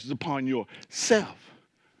those curses upon yourself.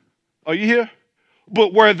 Are you here?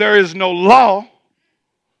 But where there is no law,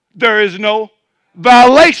 there is no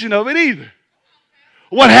violation of it either.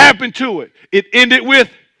 What happened to it? It ended with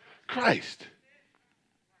Christ.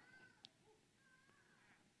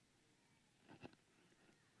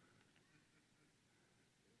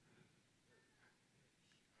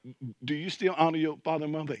 Do you still honor your father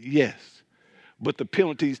and mother? Yes. But the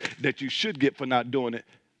penalties that you should get for not doing it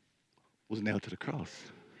was nailed to the cross.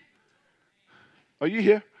 Are you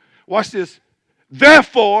here? Watch this.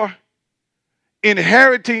 Therefore,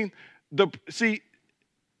 inheriting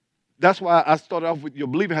that's why I started off with your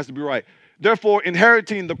believing has to be right. Therefore,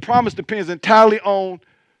 inheriting the promise depends entirely on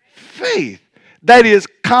faith. That is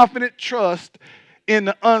confident trust in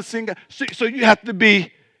the unseen God. So you have to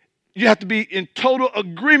be in total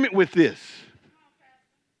agreement with this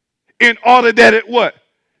in order that it what?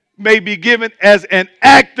 May be given as an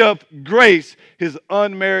act of grace, his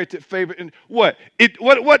unmerited favor. And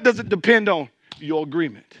what does it depend on? Your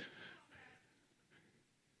agreement.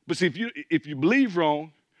 But see, if you believe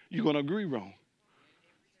wrong, you're going to agree wrong.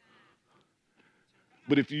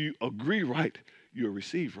 But if you agree right, you'll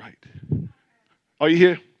receive right. Are you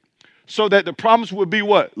here? So that the promise would be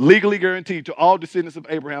what? Legally guaranteed to all descendants of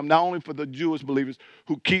Abraham, not only for the Jewish believers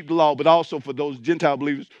who keep the law, but also for those Gentile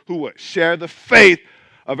believers who what? Share the faith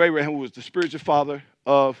of Abraham, who was the spiritual father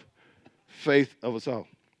of faith of us all.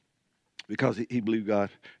 Because he believed God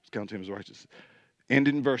was counted him as righteous.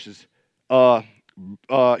 Ending verses.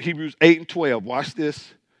 Hebrews 8 and 12. Watch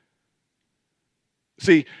this.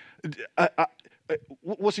 See,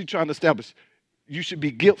 what's he trying to establish? You should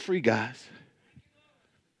be guilt-free, guys.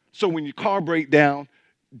 So when your car breaks down,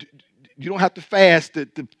 you don't have to fast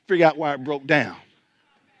to figure out why it broke down.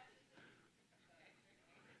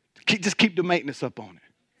 Just keep the maintenance up on it.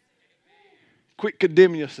 Quit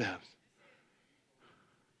condemning yourselves.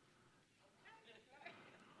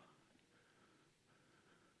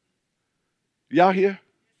 Y'all here?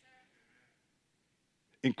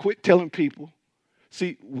 And quit telling people.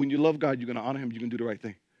 See, when you love God, you're going to honor him, you're going to do the right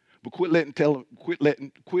thing. But quit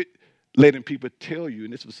letting people tell you,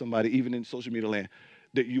 and this was somebody even in social media land,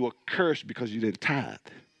 that you are cursed because you didn't tithe.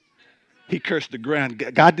 He cursed the ground.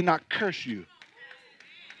 God did not curse you.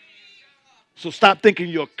 So stop thinking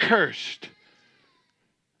you're cursed.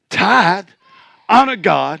 Tithe, honor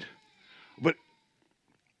God. But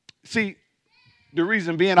see, the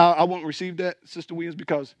reason being I won't receive that, Sister Williams,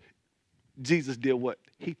 because Jesus did what?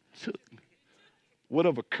 He took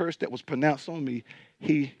whatever curse that was pronounced on me,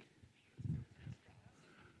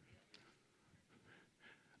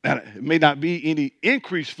 now, it may not be any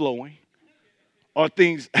increase flowing or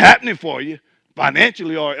things happening for you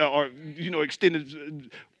financially or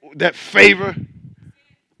extended that favor,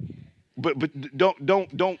 but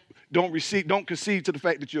don't concede to the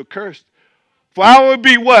fact that you're cursed. For I will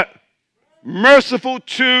be what? Merciful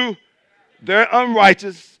to their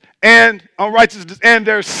unrighteousness and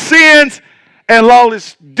their sins and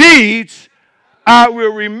lawless deeds, I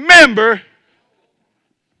will remember.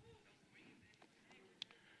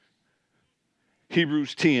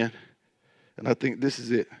 Hebrews 10, and I think this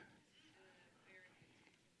is it.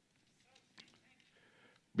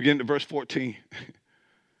 Beginning at verse 14.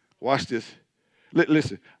 Watch this.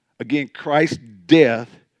 Listen, again, Christ's death,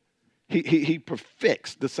 he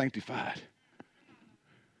perfects the sanctified.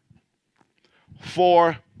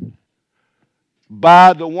 For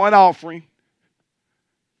by the one offering,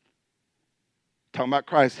 talking about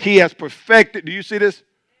Christ, he has perfected, do you see this?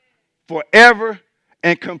 Forever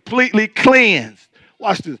and completely cleansed.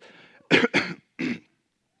 Watch this.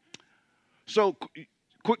 So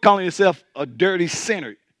quit calling yourself a dirty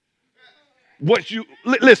sinner.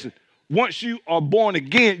 Listen, once you are born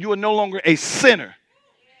again, you are no longer a sinner.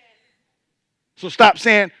 So stop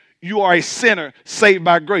saying you are a sinner saved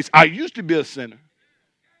by grace. I used to be a sinner.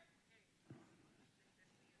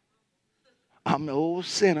 I'm an old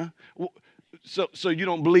sinner. So you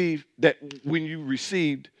don't believe that when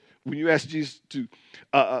you asked Jesus to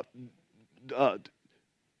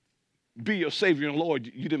be your Savior and Lord,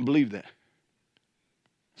 you didn't believe that.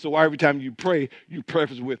 So why every time you pray, you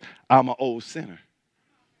preface with, I'm an old sinner?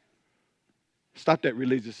 Stop that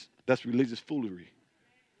that's religious foolery.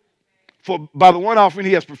 For by the one offering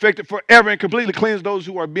he has perfected forever and completely cleansed those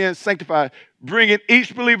who are being sanctified, bringing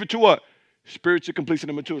each believer to what? Spiritual completion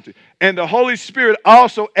and maturity. And the Holy Spirit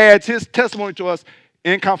also adds his testimony to us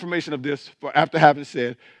in confirmation of this. For after having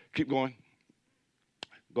said, keep going.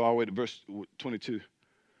 Go all the way to verse 22.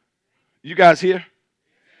 You guys here?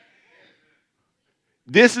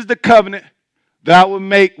 This is the covenant that I will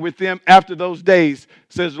make with them after those days,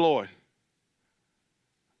 says the Lord.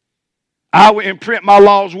 I will imprint my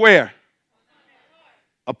laws where?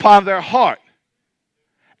 Upon their heart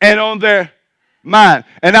and on their mind.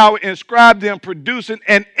 And I will inscribe them, producing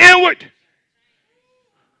an inward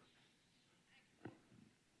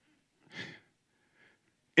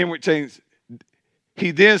change.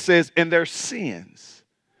 He then says, in their sins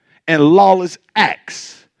and lawless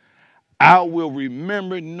acts, I will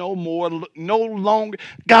remember no more, no longer.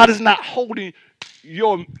 God is not holding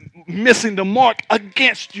your missing the mark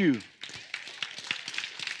against you.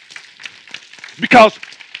 Because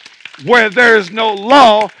where there is no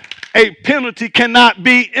law, a penalty cannot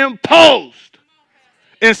be imposed.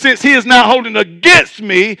 And since he is not holding against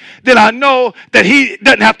me, then I know that he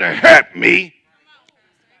doesn't have to hurt me.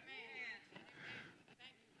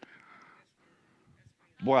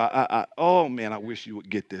 Boy, oh man, I wish you would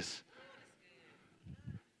get this.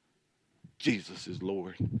 Jesus is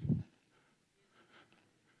Lord.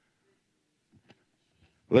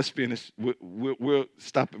 Let's finish. We'll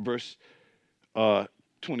stop at verse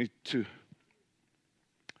 22.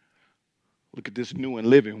 Look at this new and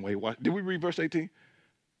living way. Did we read verse 18?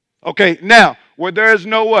 Okay, now, where there is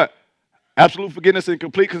no what? Absolute forgiveness and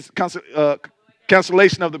complete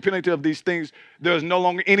cancellation of the penalty of these things, there is no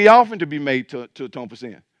longer any offering to be made to atone for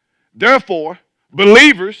sin. Therefore,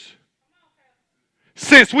 believers,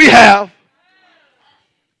 since we have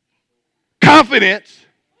confidence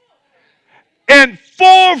and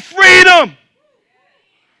full freedom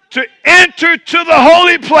to enter to the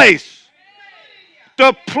holy place,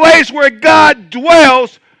 the place where God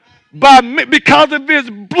dwells because of his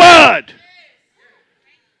blood.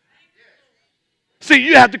 See,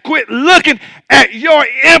 you have to quit looking at your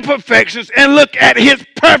imperfections and look at his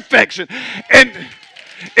perfection.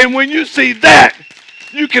 And when you see that,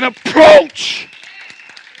 you can approach.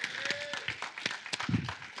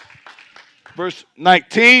 Verse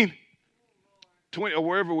 19, 20, or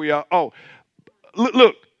wherever we are. Oh,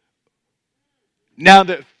 look. Now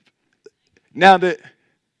that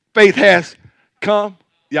faith has come,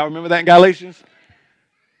 y'all remember that in Galatians?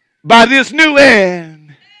 By this new and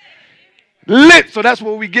so that's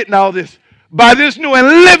where we getting all this. By this new and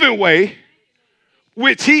living way,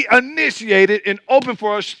 which he initiated and opened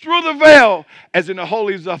for us through the veil, as in the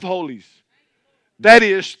holies of holies. That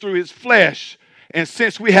is, through his flesh. And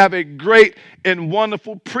since we have a great and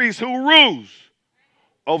wonderful priest who rules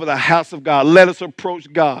over the house of God, let us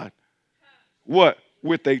approach God. What?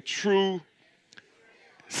 With a true.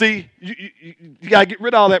 See, you got to get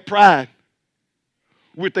rid of all that pride.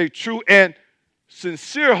 With a true and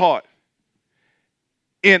sincere heart,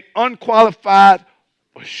 in unqualified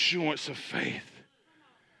assurance of faith.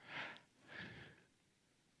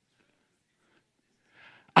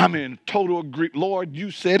 I'm in total agreement. Lord,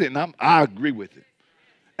 you said it, and I agree with it.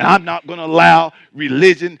 And I'm not going to allow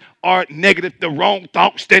religion or the wrong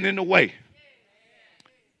thought stand in the way.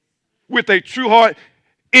 With a true heart,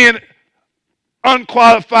 in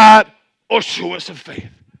unqualified or show us of faith.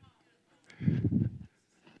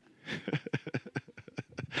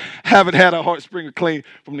 Haven't had our heart sprinkled clean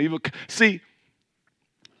from the evil. See,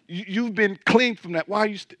 you've been clean from that. Why are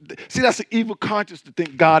you? See, that's an evil conscience to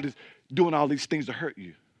think God is doing all these things to hurt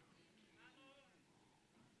you.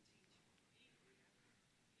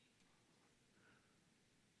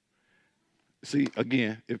 See,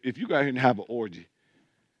 again, if you go out here and have an orgy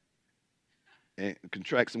and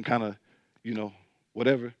contract some kind of,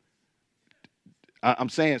 whatever, I'm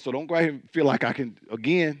saying, so don't go out here and feel like I can,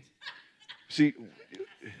 again, see,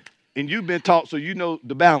 and you've been taught, so you know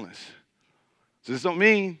the balance. So this don't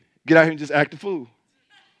mean get out here and just act a fool.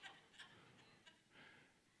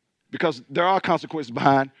 Because there are consequences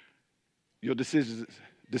behind your decisions.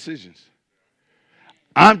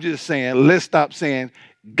 I'm just saying, let's stop saying,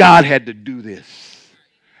 God had to do this.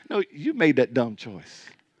 No, you made that dumb choice.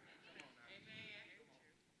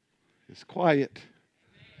 It's quiet.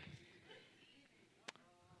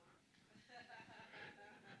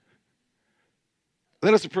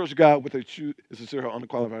 Let us approach God with a true, sincere,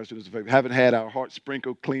 unqualified assurance of faith, having had our hearts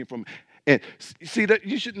sprinkled clean from. And see that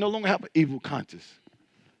you should no longer have an evil conscience.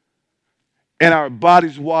 And our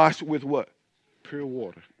bodies washed with what? Pure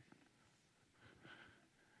water.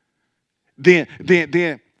 Then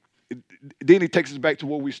he takes us back to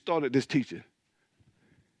where we started this teaching.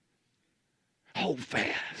 Hold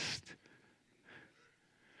fast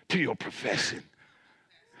to your profession.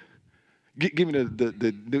 Give me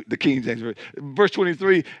the King James verse. Verse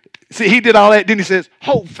 23. See, he did all that. Then he says,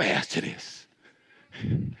 hold fast to this.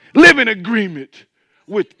 Live in agreement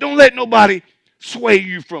with. Don't let nobody sway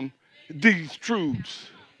you from these truths.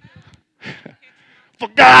 For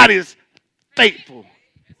God is faithful.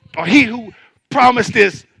 Or he who promised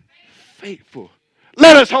is faithful.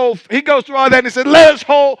 Let us hold. He goes through all that and he says, let us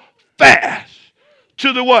hold fast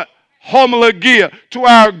to the what? Homologia, to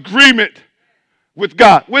our agreement with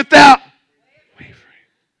God without wavering.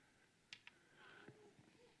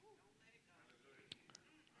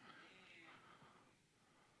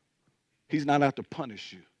 He's not out to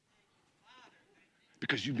punish you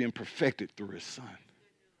because you've been perfected through his son.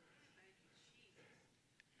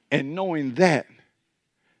 And knowing that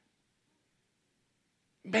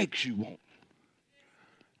makes you want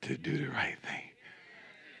to do the right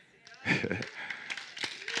thing.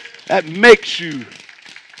 That makes you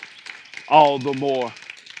all the more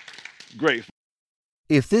grateful.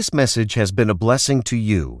 If this message has been a blessing to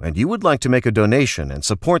you and you would like to make a donation and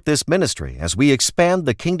support this ministry as we expand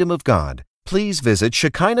the kingdom of God, please visit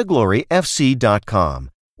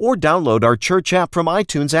ShekinahGloryFC.com or download our church app from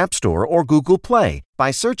iTunes App Store or Google Play by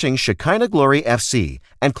searching Shekinah Glory FC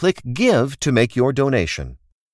and click Give to make your donation.